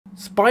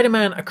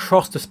Spider-Man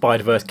Across the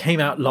Spider-Verse came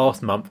out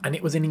last month and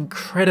it was an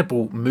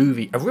incredible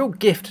movie, a real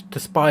gift to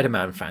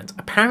Spider-Man fans.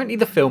 Apparently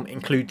the film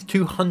includes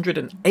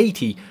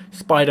 280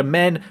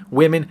 Spider-Men,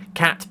 women,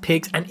 cats,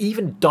 pigs and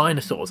even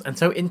dinosaurs. And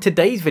so in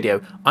today's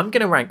video I'm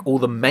going to rank all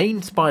the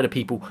main Spider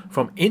people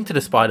from Into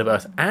the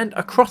Spider-Verse and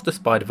Across the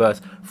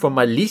Spider-Verse from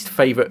my least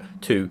favourite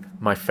to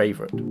my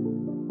favourite.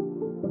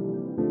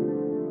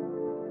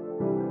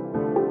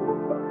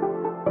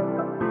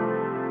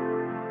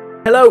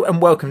 Hello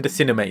and welcome to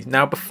Cinemaze.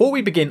 Now before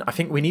we begin, I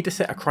think we need to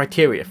set a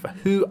criteria for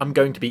who I'm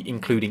going to be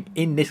including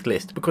in this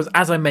list, because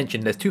as I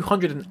mentioned there's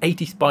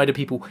 280 Spider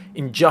people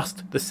in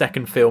just the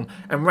second film,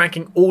 and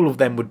ranking all of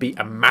them would be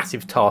a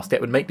massive task that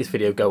would make this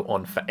video go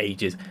on for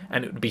ages,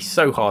 and it would be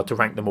so hard to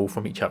rank them all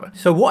from each other.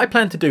 So what I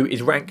plan to do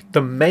is rank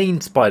the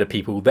main Spider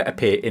people that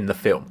appear in the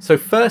film. So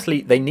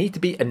firstly, they need to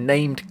be a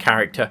named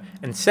character,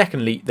 and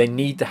secondly, they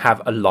need to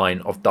have a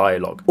line of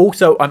dialogue.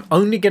 Also, I'm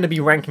only going to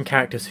be ranking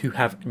characters who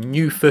have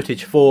new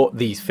footage for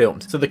these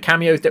films. So the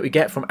cameos that we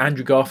get from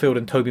Andrew Garfield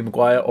and Tobey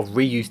Maguire of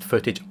reused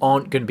footage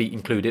aren't going to be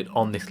included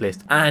on this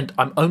list, and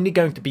I'm only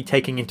going to be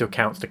taking into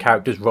account the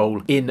character's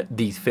role in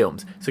these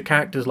films. So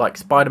characters like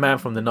Spider-Man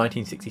from the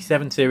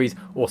 1967 series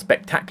or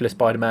Spectacular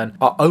Spider-Man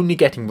are only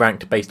getting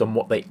ranked based on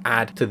what they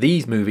add to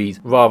these movies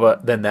rather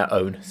than their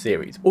own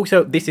series.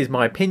 Also, this is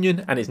my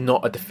opinion and it's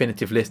not a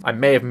definitive list. I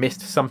may have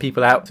missed some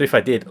people out, so if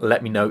I did,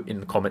 let me know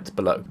in the comments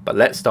below. But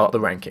let's start the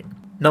ranking.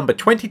 Number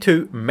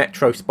 22,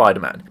 Metro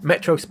Spider-Man.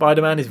 Metro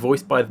Spider-Man is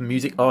voiced by the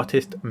music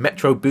artist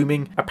Metro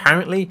Boomin.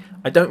 Apparently,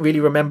 I don't really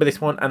remember this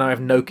one and I have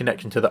no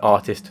connection to the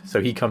artist, so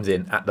he comes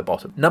in at the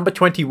bottom. Number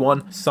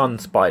 21, Sun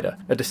Spider.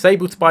 A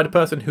disabled spider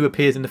person who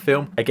appears in the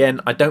film.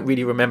 Again, I don't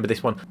really remember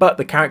this one, but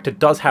the character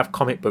does have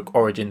comic book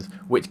origins,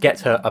 which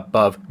gets her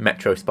above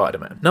Metro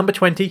Spider-Man. Number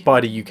 20,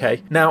 Spider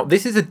UK. Now,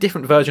 this is a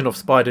different version of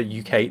Spider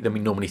UK than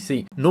we normally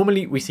see.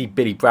 Normally, we see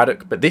Billy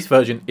Braddock, but this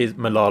version is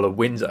Malala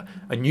Windsor,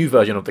 a new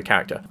version of the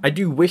character. I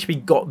do wish we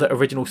got the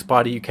original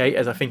Spider UK,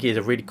 as I think he is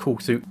a really cool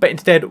suit, but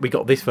instead we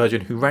got this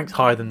version who ranks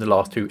higher than the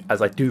last two,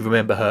 as I do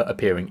remember her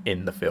appearing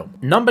in the film.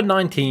 Number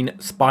 19,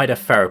 Spider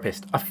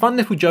Therapist. A fun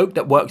little joke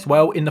that works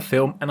well in the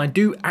film, and I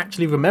do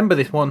actually remember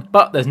this one,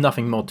 but there's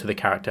nothing more to the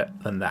character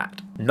than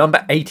that.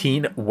 Number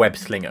 18, Web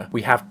Slinger.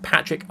 We have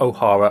Patrick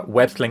O'Hara,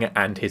 Web Slinger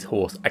and his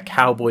horse, a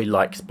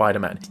cowboy-like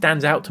Spider-Man.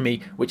 Stands out to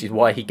me, which is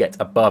why he gets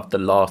above the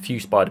last few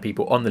Spider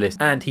people on the list,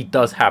 and he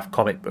does have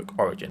comic book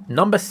origin.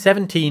 Number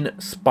 17,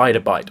 Spider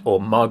Bite, or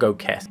Margot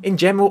Kess. In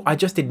general, I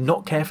just did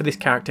not care for this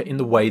character in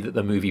the way that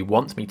the movie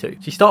wants me to.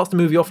 She starts the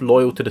movie off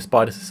loyal to the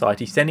Spider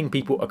Society, sending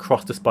people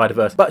across the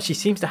Spider-Verse, but she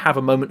seems to have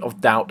a moment of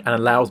doubt and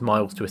allows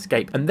Miles to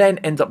escape, and then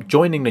ends up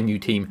joining the new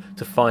team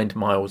to find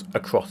Miles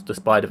across the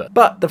Spider-Verse.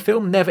 But the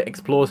film never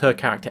explores her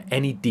character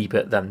any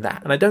deeper than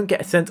that, and I don't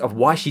get a sense of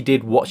why she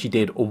did what she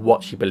did or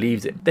what she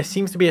believes in. There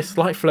seems to be a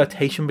slight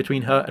flirtation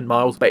between her and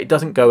Miles, but it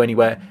doesn't go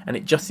anywhere, and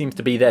it just seems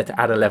to be there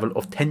to add a level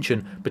of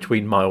tension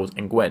between Miles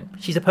and Gwen.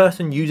 She's a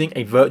person using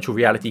a virtual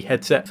reality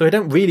headset, so I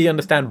don't really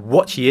understand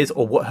what she is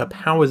or what her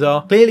powers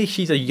are. Clearly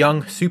she's a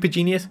young super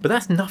genius, but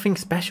that's nothing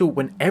special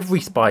when every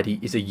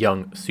Spidey is a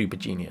young super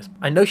genius.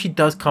 I know she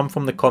does come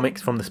from the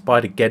comics from the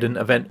Spider-Geddon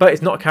event, but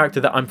it's not a character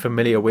that I'm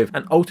familiar with,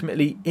 and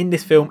ultimately in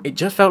this film it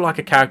just felt like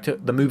a character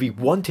the movie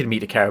wanted me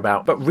to care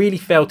about, but really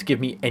failed to give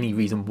me any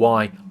reason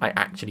why I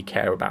actually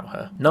care about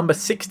her. Number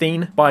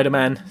 16,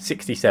 Spider-Man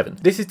 67.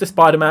 This is the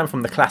Spider-Man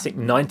from the classic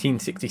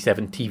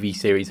 1967 TV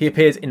series. He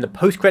appears in the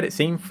post-credit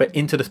scene for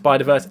Into the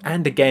Spider-Verse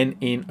and again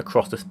in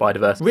Across the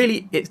Spider-Verse.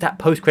 Really, it's that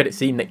post-credit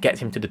scene that gets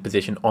him to the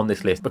position on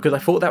this list, because I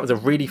thought that was a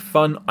really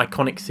fun,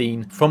 iconic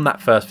scene from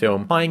that first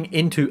film, tying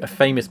into a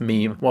famous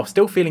meme while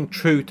still feeling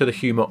true to the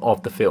humour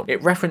of the film.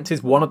 It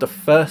references one of the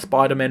first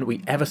Spider-Men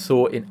we ever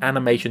saw in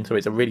animation, so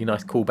it's a really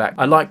nice callback.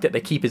 I like that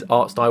they keep his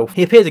art style.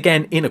 He appears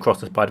again in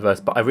Across the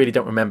Spider-Verse, but I really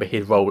don't remember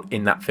his role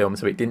in that film,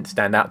 so it didn't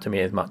stand out to me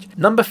as much.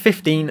 Number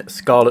 15,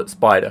 Scarlet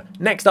Spider.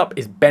 Next up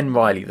is Ben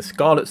Reilly, the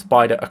Scarlet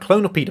Spider, a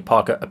clone of Peter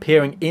Parker,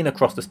 appearing in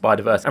Across the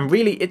Spider-Verse, and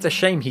really it's a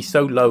shame he's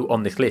so low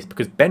on this list,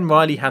 because Ben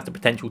Reilly has the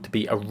potential to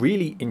be a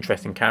really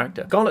interesting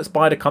character. Scarlet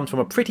Spider comes from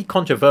a pretty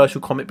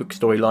controversial comic book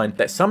storyline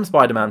that some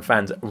Spider-Man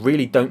fans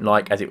really don't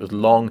like, as it was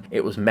long,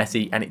 it was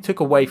messy, and it took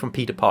away from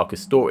Peter Parker's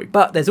story.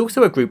 But there's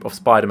also a group of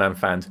Spider-Man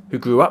fans who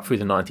grew up through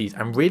the 90s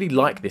and really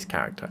like this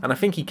character, and I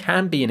think he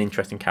can be an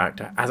interesting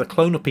character as a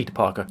clone of Peter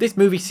Parker. This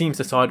movie seems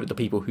to side with the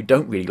people who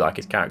don't really like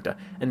his character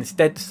and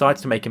instead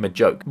decides to make him a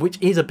joke, which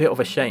is a bit of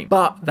a shame.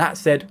 But that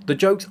said, the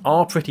jokes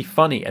are pretty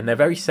funny and they're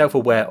very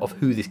self-aware of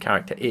who this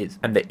character is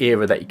and the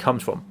era that he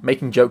comes from,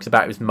 making jokes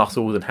about his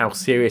muscles and how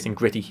serious and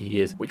gritty he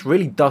is, which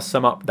really does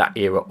sum up that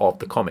era of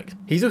the comics.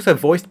 He's also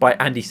voiced by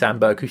Andy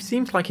Samberg, who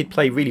seems like he'd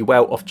play really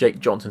well off Jake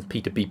Johnson's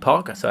Peter B.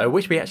 Parker, so I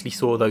wish we actually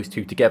saw those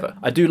two together.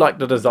 I do like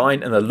the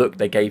design and the look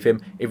they gave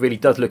him. it really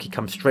does look he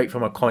comes straight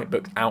from a comic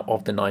book out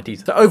of the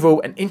 90s. So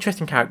overall, an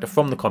interesting character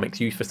from the comics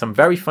used for some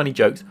very funny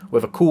jokes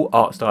with a cool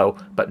art style,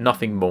 but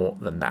nothing more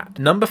than that.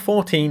 Number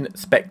 14,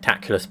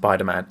 Spectacular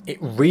Spider-Man. It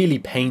really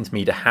pains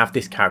me to have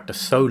this character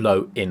so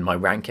low in my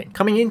ranking.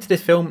 Coming into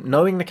this film,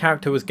 knowing the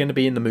character was going to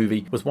be in the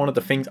movie was one of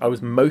the things I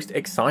was most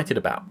excited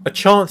about. A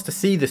chance to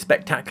see the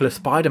Spectacular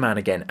Spider-Man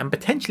again and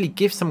potentially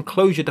give some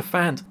closure to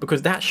fans,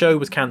 because that show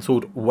was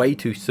cancelled way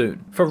too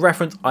soon. For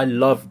reference, I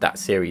loved that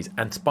series,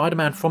 and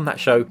Spider-Man from that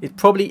show is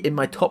probably in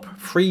my top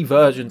 3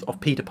 versions of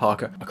Peter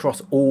Parker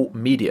across all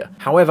media.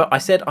 However, I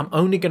said I'm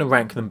only going to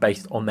rank them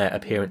based on their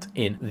appearance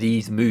in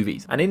these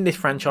movies, and in this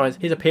franchise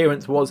his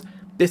appearance was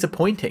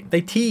disappointing.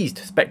 They teased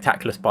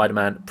Spectacular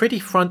Spider-Man pretty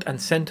front and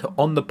center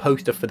on the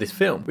poster for this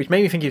film, which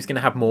made me think he was going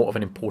to have more of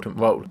an important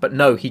role. But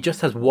no, he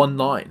just has one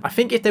line. I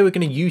think if they were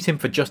going to use him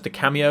for just a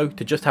cameo,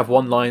 to just have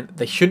one line,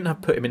 they shouldn't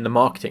have put him in the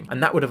marketing,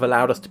 and that would have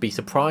allowed us to be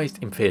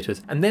surprised in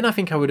theatres, and then I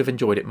think I would have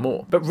enjoyed it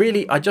more. But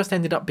really, I just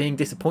ended up being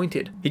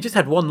disappointed. He just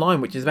had one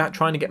line, which is about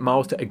trying to get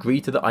Miles to agree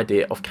to the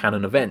idea of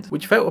canon events,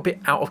 which felt a bit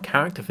out of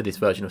character for this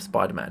version of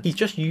Spider-Man. He's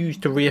just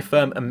used to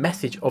reaffirm a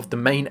message of the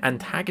main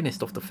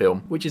antagonist of the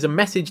film, which is a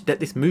message that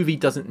this movie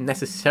doesn't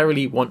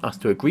necessarily want us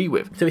to agree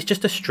with, so it's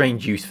just a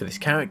strange use for this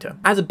character.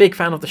 As a big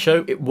fan of the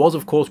show, it was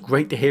of course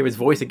great to hear his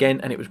voice again,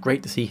 and it was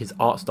great to see his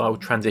art style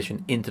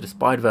transition into the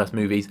Spider-Verse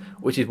movies,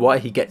 which is why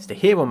he gets to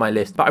here on my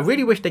list, but I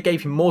really wish they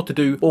gave him more to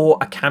do, or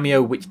a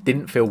cameo which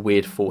didn't feel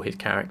weird for his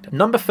character.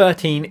 Number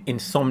 13,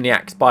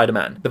 Insomniac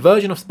Spider-Man, the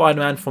version of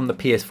Spider-Man from the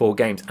PS4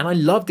 games, and I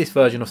love this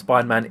version of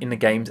Spider-Man in the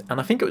games, and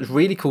I think it was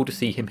really cool to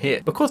see him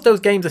here. Because those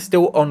games are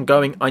still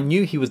ongoing, I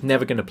knew he was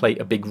never going to play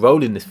a big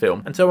role in this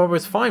film, and so I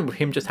was fine with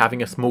him just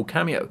having a small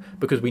cameo,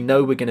 because we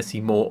know we're going to see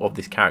more of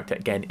this character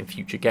again in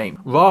future games,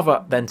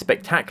 rather than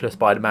Spectacular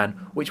Spider-Man,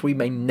 which we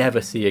may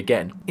never see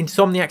again.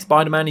 Insomniac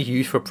Spider-Man is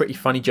used for a pretty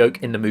funny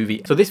joke in the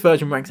movie, so this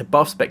version ranks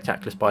above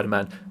Spectacular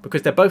Spider-Man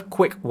because they're both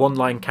quick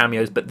one-line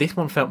cameos, but this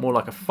one felt more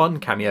like a fun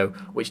cameo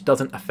which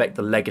doesn't affect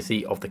the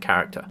legacy of the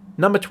character.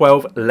 Number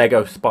 12,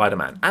 Lego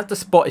Spider-Man. As the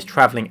Spot is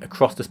travelling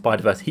across the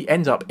Spider-Verse, he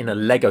ends up in a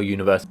Lego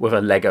universe with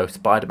a Lego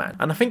Spider-Man,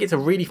 and I think it's a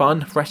really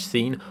fun, fresh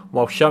scene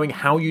while showing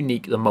how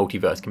unique the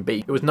multiverse can be.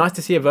 It was nice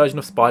to see a version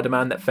of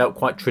Spider-Man that felt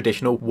quite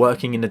traditional,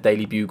 working in the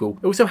Daily Bugle.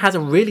 It also has a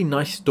really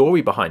nice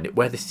story behind it,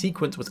 where the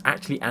sequence was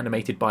actually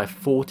animated by a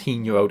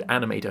 14-year-old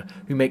animator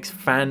who makes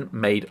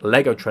fan-made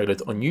Lego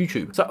trailers on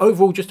YouTube. So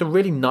overall, just a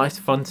really nice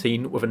fun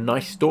scene with a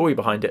nice story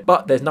behind it,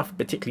 but there's nothing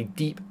particularly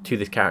deep to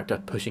this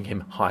character, pushing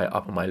him higher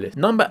up on my list.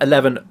 Number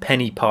 11,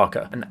 Penny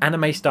Parker, an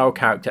anime style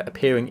character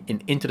appearing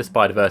in Into the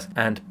Spider-Verse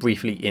and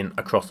briefly in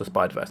Across the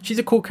Spider-Verse. She's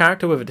a cool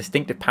character with a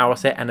distinctive power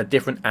set and a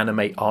different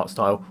anime art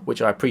style,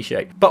 which I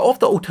appreciate. But of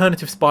the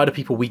alternative Spider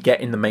people we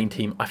get in the main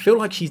team, I feel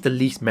like she's the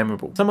least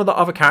memorable. Some of the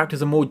other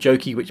characters are more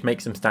jokey, which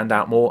makes them stand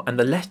out more, and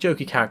the less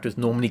jokey characters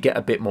normally get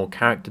a bit more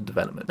character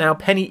development. Now,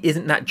 Penny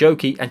isn't that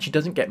jokey, and she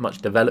doesn't get much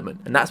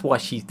development, and that's why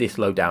she's this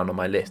low down on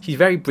my list. She's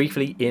very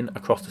briefly in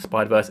Across the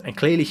Spider-Verse, and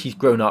clearly she's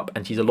grown up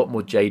and she's a lot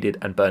more jaded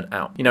and burnt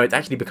out. You know, it's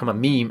actually become a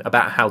meme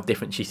about how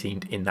different she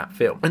seemed in that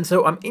film. And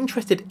so I'm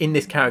interested in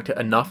this character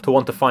enough to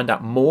want to find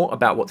out more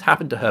about what's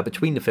happened to her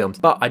between the films,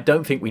 but I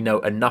don't think we know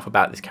enough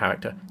about this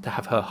character to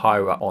have her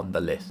higher up on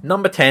the list.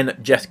 Number 10,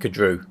 Jessica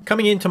Drew.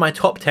 Coming into my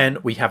top 10,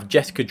 we have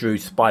Jessica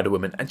Drew's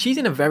Spider-Woman, and she's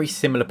in a very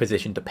similar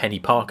position to Penny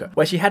Parker,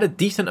 where she had a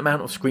decent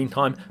amount of screen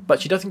time,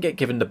 but she doesn't get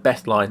given the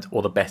best lines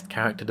or the best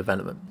character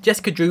development.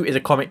 Jessica Drew is a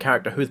comic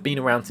character who has been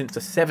around since the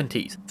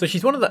 70s, so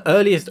she's one of the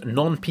earliest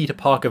non-Peter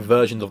Parker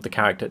versions of the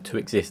character to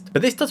exist.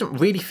 But this doesn't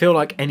really feel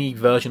like any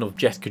version of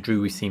Jessica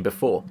Drew we've seen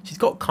before. She's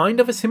got kind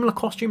of a similar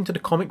costume to the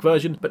comic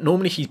version, but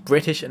normally she's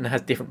British and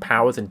has different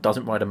powers and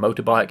doesn't ride a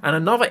motorbike. And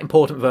another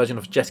important version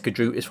of Jessica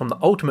Drew is from the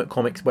Ultimate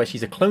Comics, where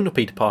she's a clone of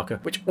Peter Parker,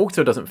 which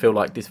also doesn't feel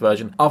like this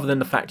version, other than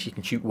the fact she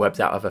can shoot webs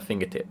out of her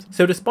fingertips.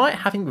 So despite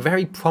having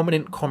very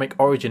prominent comic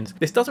origins,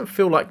 this doesn't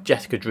feel like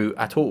Jessica Drew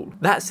at all.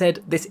 That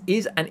said, this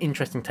is an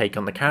interesting take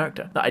on the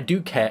character that I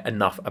do care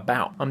enough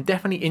about. I'm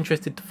definitely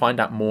interested to find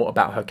out more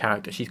about her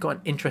character. She's got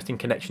an interesting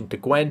connection to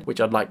Gwen,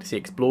 which I'd like to see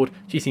explored.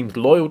 She seems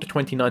loyal to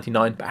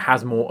 2099, but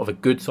has more of a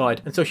good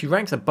side, and so she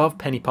ranks above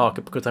Penny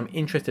Parker because I'm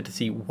interested to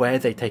see where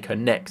they take her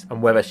next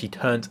and whether she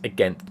turns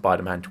against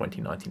Spider-Man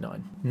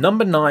 2099.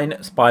 Number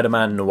 9,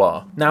 Spider-Man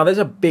Noir. Now there's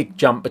a big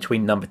jump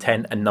between number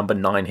 10 and number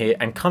 9 here,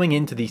 and coming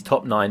into these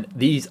top 9,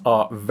 these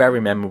are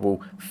very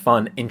memorable,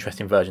 fun,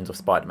 interesting versions of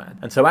Spider-Man.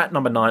 And so at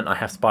number 9, I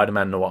have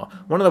Spider-Man Noir,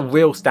 one of the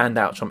real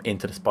standouts from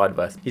Into the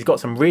Spider-Verse. He's got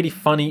some really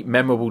funny,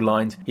 memorable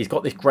lines, he's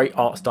got this great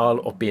art style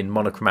of being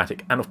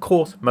monochromatic, and of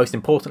course, most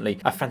importantly,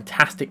 a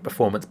fantastic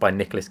performance by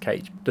Nicolas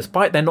Cage.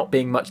 Despite there not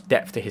being much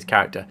depth to his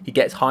character, he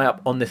gets high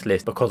up on this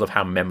list because of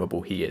how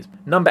memorable he is.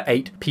 Number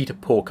 8, Peter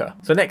Porker.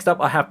 So next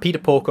up I have Peter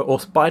Porker, or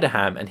Spider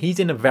Spider-Ham, and he's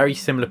in a very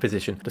similar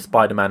position to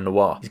Spider-Man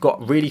Noir. He's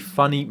got really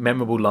funny,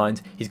 memorable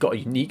lines, he's got a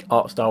unique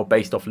art style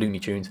based off Looney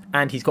Tunes,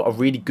 and he's got a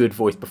really good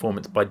voice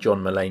performance by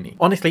John Mulaney.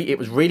 Honestly, it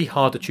was really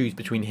hard to choose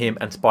between him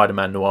and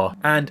Spider-Man Noir,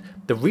 and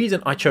the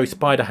reason I chose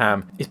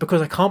Spider-Ham is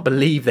because I can't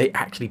believe they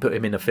actually put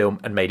him in a film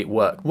and made it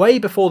work. Way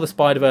before the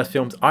Spider-Verse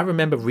films, I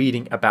remember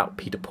reading about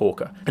Peter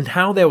Porker and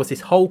how there was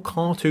this whole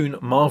cartoon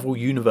Marvel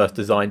universe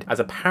designed as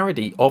a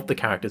parody of the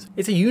characters.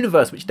 It's a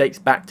universe which dates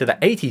back to the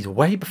 80s,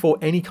 way before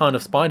any kind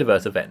of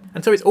Spider-Verse event.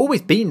 And so it's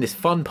always been this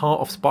fun part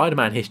of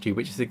Spider-Man history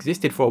which has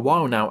existed for a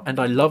while now, and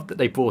I love that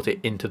they brought it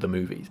into the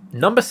movies.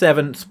 Number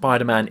 7,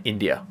 Spider-Man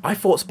India. I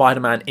thought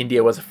Spider-Man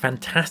India was a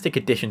fantastic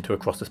addition to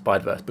Across the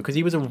Spider-Verse because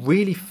he was a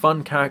really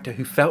fun character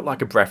who felt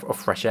like a breath of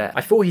fresh air.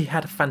 I thought he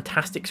had a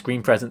fantastic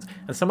screen presence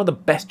and some of the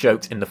best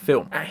jokes in the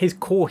film. At his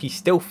core, he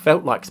still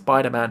felt like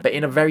Spider-Man, but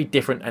in a very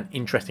different and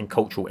interesting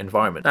cultural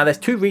environment. Now, there's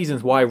two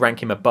reasons why I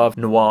rank him above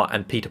Noir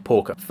and Peter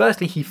Porker.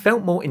 Firstly, he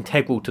felt more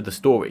integral to the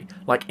story,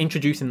 like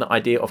introducing the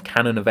idea of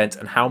canon events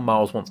and how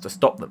Miles wants to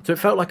stop them. So it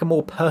felt like a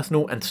more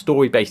personal and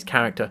story-based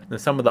character than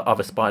some of the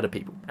other Spider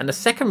people. And the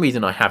second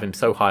reason I have him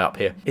so high up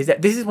here is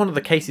that this is one of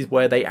the cases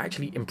where they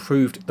actually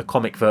improved the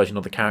comic version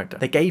of the character.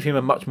 They gave him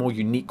a much more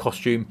unique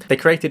costume, they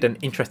created an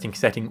interesting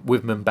setting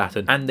with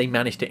Mumbattan, and they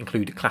managed to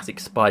include classic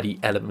Spidey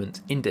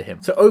elements into him.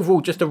 So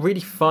overall, just a really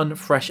fun,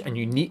 fresh and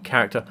unique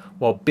character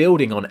while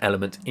building on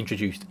elements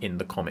introduced in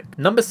the comic.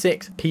 Number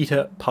 6,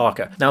 Peter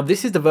Parker. Now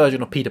this is the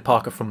version of Peter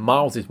Parker from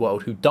Miles'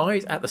 world who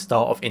dies at the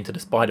start of Into the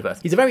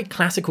Spider-Verse. He's a very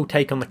classical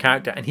take on the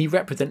character, and he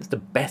represents the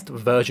best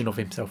version of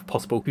himself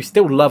possible, who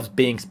still loves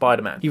being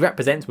Spider-Man. He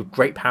represents with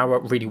great power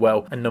really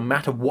well, and no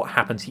matter what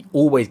happens, he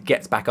always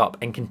gets back up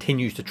and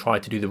continues to try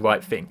to do the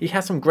right thing. He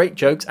has some great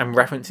jokes and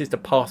references to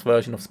past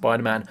versions of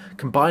Spider-Man,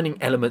 combining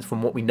elements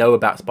from what we know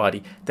about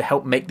Spidey to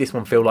help make this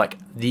one feel like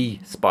the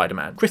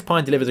Spider-Man. Chris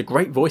Pine delivers a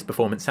great voice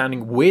performance,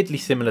 sounding weirdly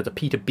similar to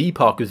Peter B.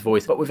 Parker's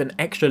voice, but with an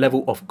extra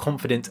level of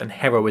confidence and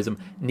heroism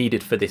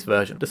needed for this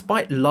version.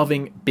 Despite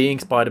loving being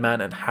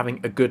Spider-Man and having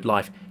a good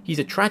life, he's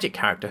a tragic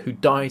character who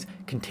dies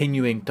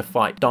continuing to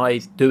fight,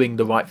 dies doing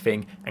the right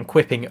thing and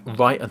quipping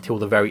right until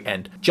the very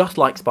end, just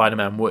like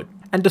Spider-Man would.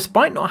 And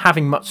despite not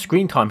having much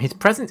screen time, his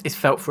presence is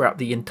felt throughout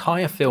the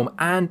entire film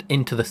and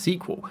into the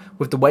sequel,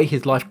 with the way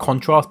his life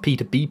contrasts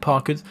Peter B.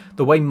 Parker's,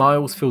 the way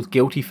Miles feels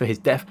guilty for his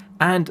death,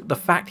 and the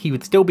fact he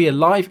would still be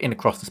alive in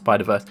Across the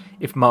Spider-Verse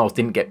if Miles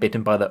didn't get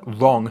bitten by the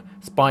wrong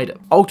spider.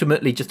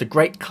 Ultimately, just a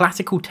great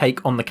classical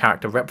take on the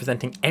character,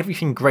 representing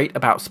everything great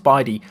about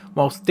Spidey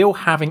while still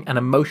having an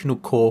emotional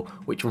core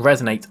which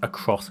resonates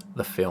across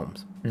the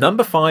films.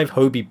 Number 5,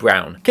 Hobie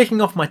Brown. Kicking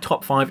off my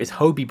top 5 is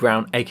Hobie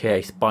Brown,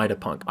 aka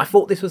Spider-Punk. I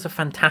thought this was a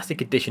fantastic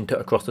addition to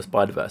Across the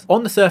Spider-Verse.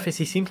 On the surface,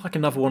 he seems like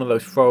another one of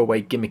those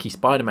throwaway gimmicky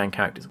Spider-Man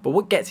characters, but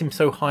what gets him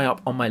so high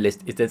up on my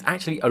list is there's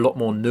actually a lot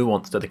more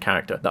nuance to the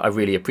character that I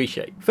really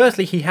appreciate.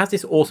 Firstly, he has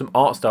this awesome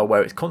art style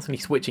where it's constantly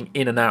switching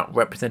in and out,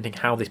 representing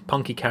how this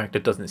punky character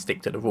doesn't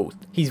stick to the rules.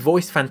 He's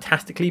voiced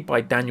fantastically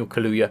by Daniel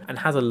Kaluuya and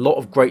has a lot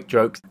of great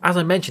jokes. As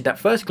I mentioned, at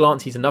first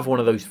glance, he's another one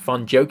of those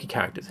fun, jokey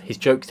characters. His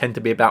jokes tend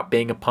to be about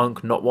being a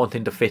punk, not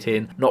wanting to fit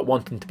in, not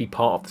wanting to be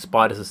part of the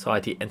Spider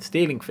Society and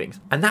stealing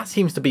things. And that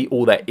seems to be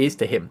all there is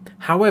to him.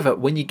 However,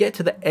 when you get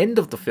to the end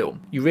of the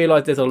film, you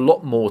realise there's a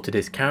lot more to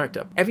this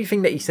character.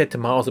 Everything that he said to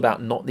Miles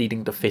about not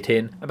needing to fit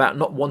in, about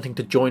not wanting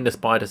to join the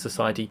Spider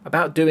Society,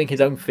 about doing his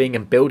own thing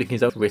and building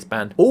his own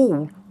wristband,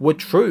 all were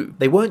true.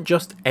 They weren't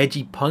just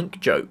edgy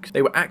punk jokes.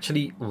 They were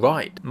actually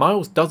right.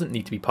 Miles doesn't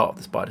need to be part of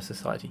the Spider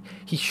Society.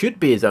 He should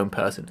be his own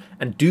person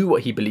and do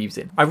what he believes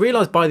in. I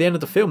realised by the end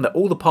of the film that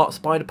all the parts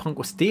Spider-Punk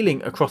was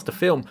stealing across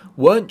the film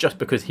weren't just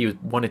because he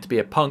wanted to be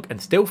a punk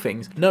and steal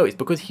things. No, it's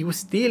because he was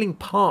stealing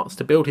parts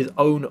to build his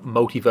own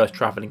multiverse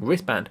travelling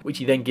wristband, which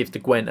he then gives to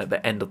Gwen at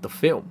the end of the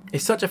film.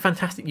 It's such a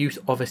fantastic use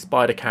of a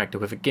Spider character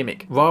with a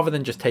gimmick. Rather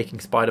than just taking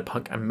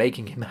Spider-Punk and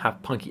making him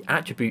have punky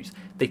attributes,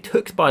 they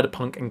took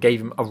Spider-Punk and gave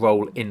him a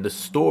role in the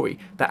story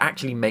that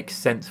actually makes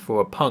sense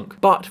for a punk.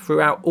 But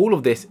throughout all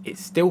of this, it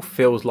still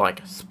feels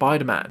like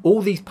Spider-Man.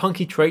 All these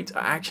punky traits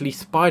are actually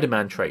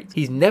Spider-Man traits.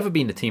 He's never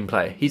been a team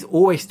player. He's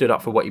always stood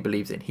up for what he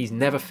believes in. He's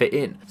never fit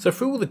in. So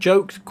through all the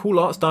jokes, cool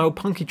art style,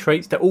 punky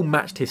traits that all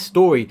matched his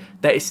story,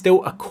 there is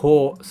still a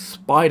core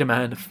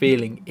Spider-Man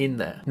feeling in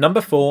there.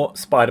 Number 4,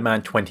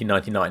 Spider-Man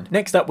 2099.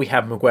 Next up we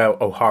have Miguel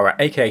O'Hara,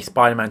 aka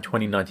Spider-Man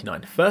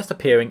 2099, first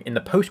appearing in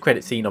the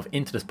post-credit scene of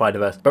Into the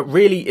Spider-Verse, but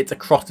really it's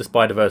Across the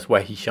Spider-Verse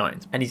where he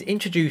shines, and he's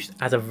introduced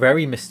as a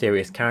very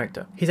mysterious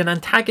character. He's an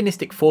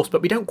antagonistic force,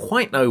 but we don't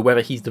quite know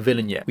whether he's the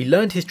villain yet. We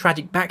learned his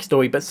tragic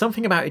backstory, but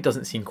something about it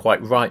doesn't seem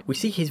quite right. We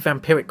see his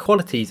vampiric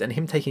qualities and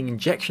him taking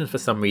injections for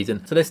some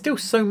reason, so there's still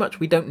so much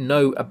we don't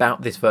know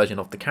about this version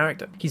of the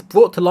character. He's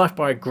brought to life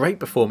by a great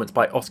performance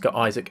by Oscar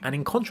Isaac, and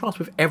in contrast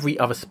with every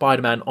other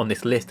Spider-Man on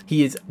this list,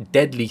 he is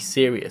deadly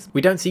serious. We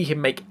don't see him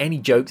make any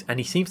jokes, and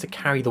he seems to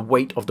carry the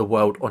weight of the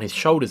world on his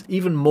shoulders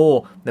even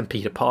more than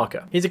Peter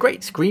Parker. He has a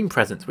great screen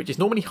presence, which is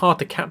normally hard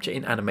to capture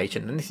in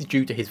animation, and this is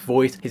due to his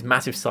voice, his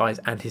massive size,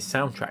 and his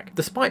soundtrack.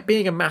 Despite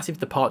being a massive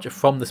departure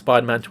from the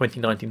Spider-Man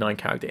 2099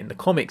 character in the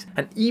comics,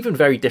 and even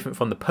very different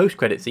from the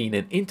post-credit scene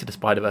in Into the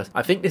Spider-Verse,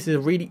 I think this is a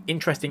really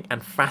interesting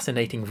and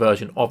fascinating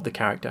version of the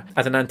character,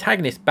 as an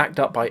antagonist backed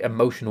up by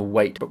emotional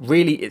weight, but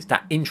really it's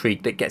that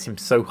intrigue that gets him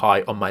so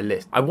high on my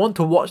list. I want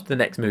to watch the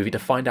next movie to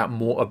find out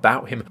more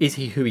about him. Is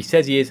he who he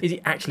says he is? Is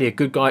he actually a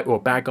good guy or a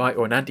bad guy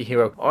or an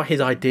anti-hero? Are his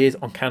ideas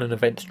on canon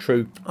events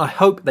true? I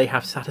hope they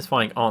have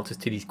satisfying answers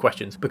to these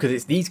questions, because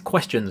it's these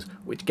questions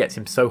which gets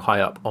him so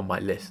high up on my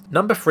list.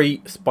 Number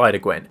 3,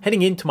 Spider-Gwen.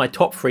 Heading into my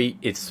top 3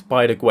 is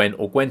Spider-Gwen,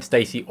 or Gwen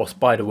Stacy, or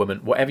Spider-Woman,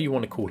 whatever you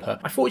want to call her.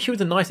 I thought she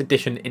was a nice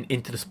addition in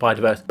Into the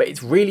Spider-Verse, but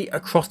it's really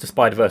Across the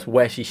Spider-Verse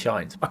where she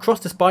shines.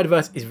 Across the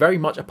Spider-Verse is very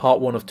much a part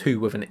 1 of 2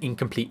 with an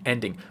incomplete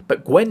ending,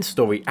 but Gwen's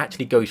story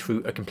actually goes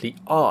through a complete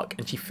arc,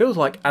 and she feels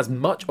like as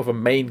much of a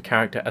main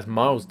character as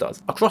Miles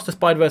does. Across the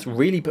Spider-Verse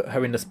really put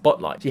her in the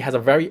spotlight. She has a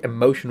very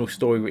emotional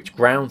story which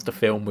grounds the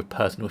film with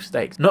personal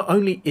stakes. Not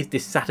only is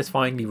this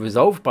satisfyingly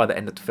resolved by the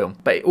end of the film,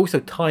 but it also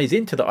ties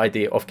into the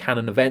idea of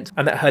canon events,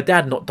 and that her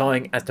dad not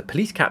dying as the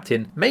police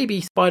captain,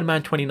 maybe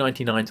Spider-Man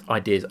 2099's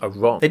ideas are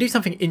wrong. They do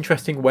something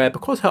interesting where,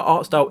 because her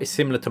art style is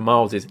similar to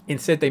Miles's,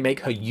 instead they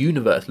make her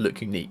universe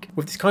look unique,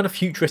 with this kind of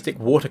futuristic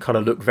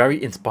watercolour look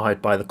very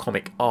inspired by the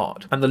comic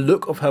art, and the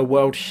look of her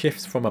world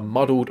shifts from a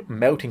muddled,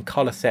 melting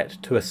colour set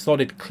to a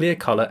solid clear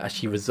colour as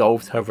she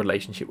resolves her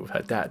relationship with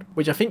her dad,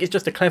 which I think is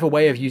just a clever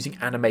way of using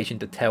animation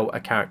to tell a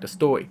character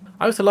story.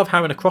 I also love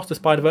how in Across the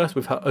Spider-Verse,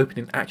 with her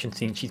opening action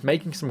scene, she's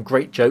making some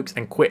great jokes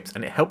and quips,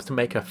 and it helps to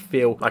make her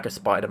feel like a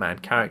Spider-Man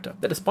character.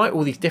 That despite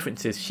all these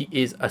differences, she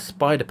is a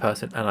spider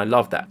person, and I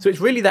love that. So it's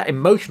really that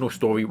emotional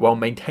story while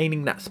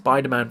maintaining that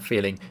Spider-Man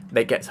feeling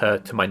that gets her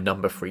to my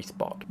number 3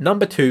 spot.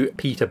 Number 2,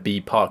 Peter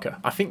B. Parker.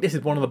 I think this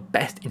is one of the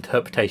best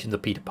interpretations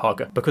of Peter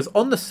Parker, because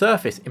on the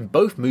surface in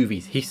both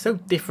movies he's so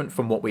different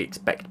from what we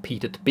expect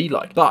Peter to be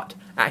like, but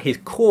at his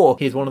core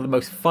he is one of the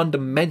most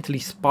fundamentally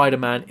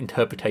Spider-Man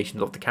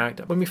interpretations of the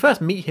character. When we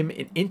first meet him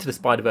in Into the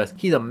Spider-Verse,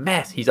 he's a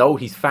mess. He's old,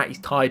 he's fat, he's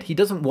tired, he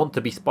doesn't want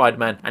to be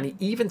Spider-Man, and he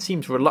even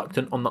seems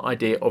reluctant on the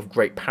idea of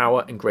great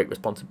power and great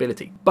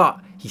responsibility. But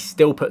he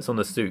still puts on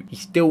the suit, he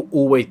still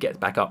always gets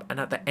back up, and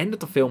at the end of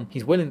the film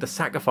he's willing to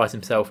sacrifice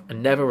himself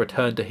and never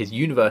return to his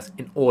universe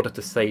in order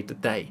to save the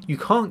day. You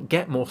can't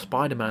get more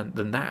Spider-Man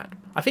than that.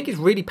 I think it's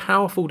really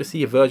powerful to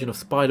see a version of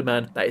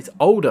Spider-Man that is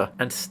older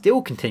and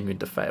still continuing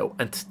to fail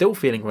and still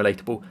feeling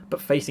relatable,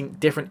 but facing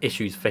different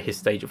issues for his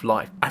stage of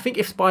life. I think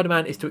if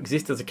Spider-Man is to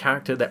exist as a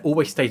character that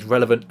always stays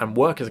relevant and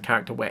work as a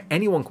character where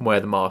anyone can wear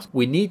the mask,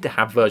 we need to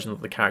have versions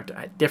of the character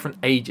at different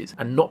ages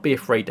and not be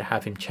afraid to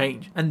have him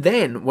change. And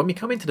then when we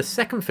come into the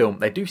second film,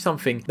 they do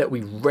something that we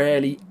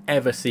rarely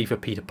ever see for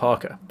Peter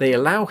Parker. They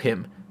allow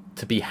him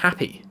to be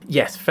happy.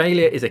 Yes,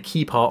 failure is a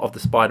key part of the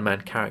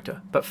Spider-Man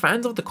character, but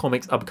fans of the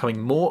comics are becoming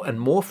more and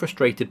more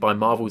frustrated by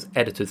Marvel's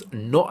editors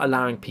not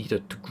allowing Peter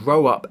to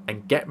grow up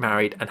and get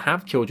married and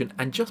have children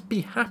and just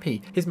be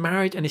happy. His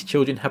marriage and his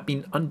children have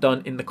been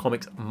undone in the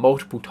comics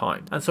multiple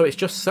times, and so it's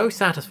just so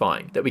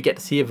satisfying that we get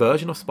to see a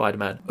version of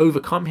Spider-Man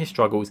overcome his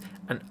struggles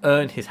and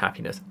earn his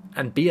happiness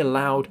and be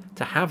allowed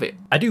to have it.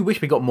 I do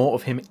wish we got more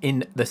of him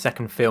in the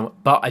second film,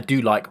 but I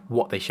do like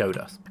what they showed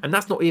us. And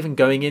that's not even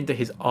going into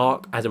his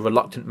arc as a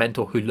reluctant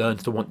mentor who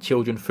learns to want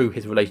children through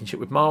his relationship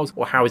with Miles,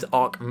 or how his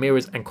arc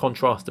mirrors and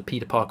contrasts the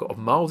Peter Parker of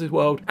Miles'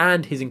 world,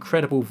 and his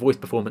incredible voice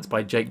performance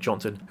by Jake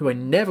Johnson, who I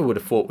never would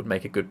have thought would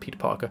make a good Peter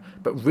Parker,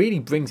 but really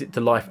brings it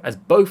to life as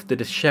both the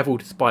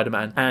disheveled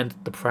Spider-Man and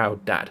the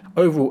proud dad.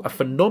 Overall, a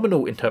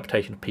phenomenal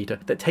interpretation of Peter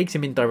that takes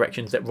him in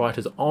directions that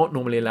writers aren't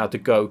normally allowed to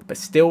go, but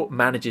still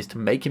manages to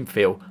make him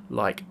feel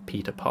like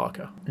Peter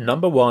Parker.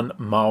 Number 1,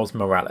 Miles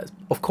Morales.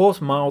 Of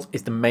course, Miles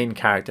is the main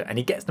character and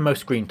he gets the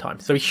most screen time,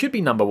 so he should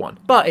be number 1.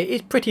 But it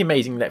is pretty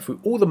amazing that through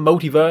all the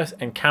multiverse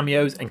and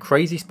cameos and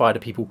crazy spider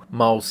people,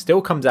 Miles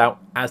still comes out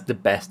as the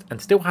best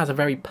and still has a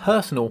very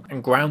personal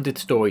and grounded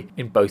story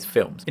in both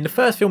films. In the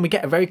first film we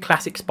get a very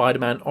classic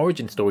Spider-Man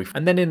origin story,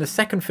 and then in the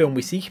second film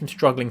we see him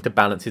struggling to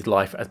balance his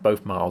life as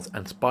both Miles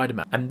and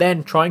Spider-Man, and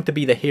then trying to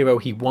be the hero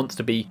he wants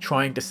to be,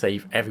 trying to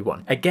save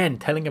everyone. Again,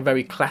 telling a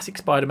very classic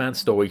Spider-Man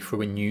story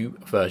through a new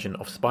version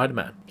of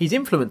Spider-Man. He's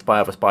influenced by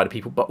other spider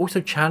people, but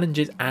also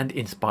challenges and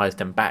inspires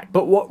them back.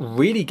 But what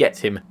really gets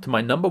him to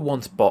my number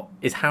 1 spot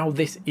is how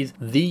this is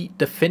the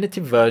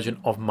definitive version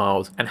of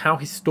Miles and how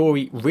his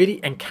story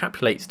really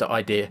encapsulates the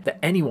idea that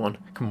anyone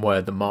can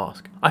wear the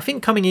mask. I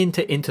think coming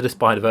into the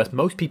Spider-Verse,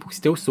 most people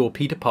still saw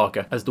Peter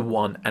Parker as the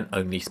one and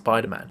only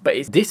Spider-Man. But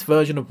it's this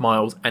version of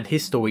Miles and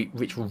his story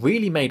which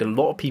really made a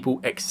lot of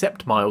people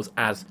accept Miles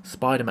as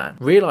Spider-Man,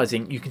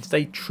 realizing you can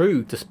stay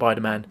true to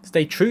Spider-Man,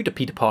 stay true to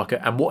Peter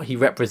Parker and what he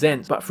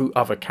represents, but through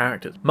other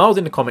characters. Miles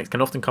in the comics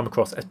can often come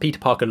across as Peter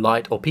Parker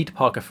Light or Peter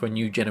Parker for a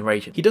new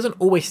generation. He doesn't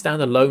always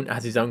stand alone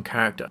as his own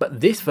character,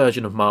 but this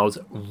version of Miles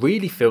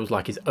really feels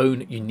like his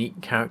own unique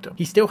character.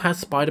 He still has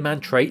Spider-Man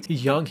traits.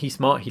 He's young, he's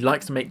smart, he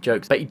likes to make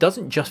jokes, but he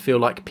doesn't just feel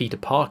like Peter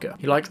Parker.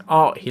 He likes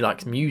art, he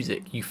likes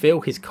music, you feel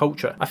his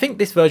culture. I think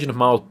this version of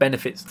Miles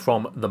benefits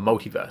from the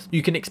multiverse.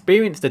 You can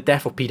experience the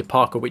death of Peter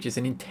Parker, which is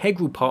an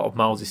integral part of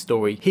Miles'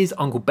 story, his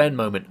Uncle Ben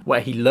moment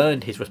where he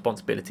learned his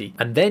responsibility,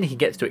 and then he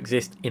gets to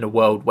exist in a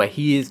world where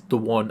he is the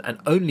one and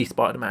only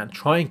Spider-Man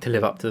trying to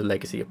live up to the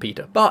legacy of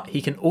Peter. But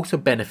he can also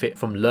benefit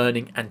from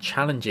learning and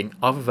challenging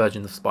other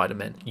versions of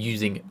Spider-Man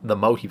using the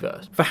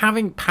multiverse. For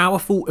having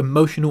powerful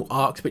emotional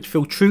arcs which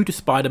feel true to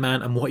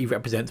Spider-Man and what he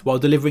represents while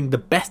delivering the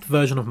best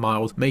version of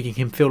Miles, making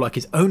him feel like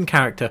his own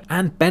character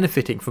and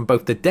benefiting from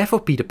both the death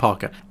of Peter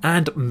Parker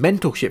and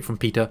mentorship from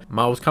Peter,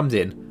 Miles comes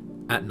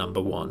in at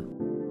number 1.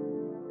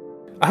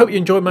 I hope you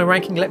enjoyed my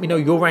ranking. Let me know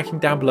your ranking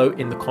down below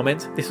in the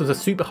comments. This was a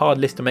super hard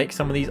list to make.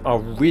 Some of these are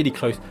really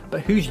close,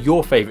 but who's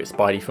your favourite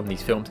Spidey from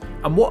these films?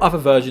 And what other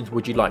versions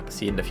would you like to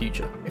see in the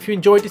future? If you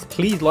enjoyed this,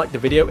 please like the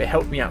video. It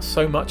helps me out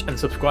so much, and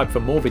subscribe for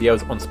more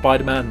videos on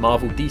Spider-Man,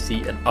 Marvel,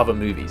 DC and other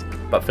movies.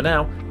 But for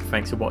now,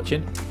 thanks for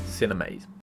watching. Cinemaze.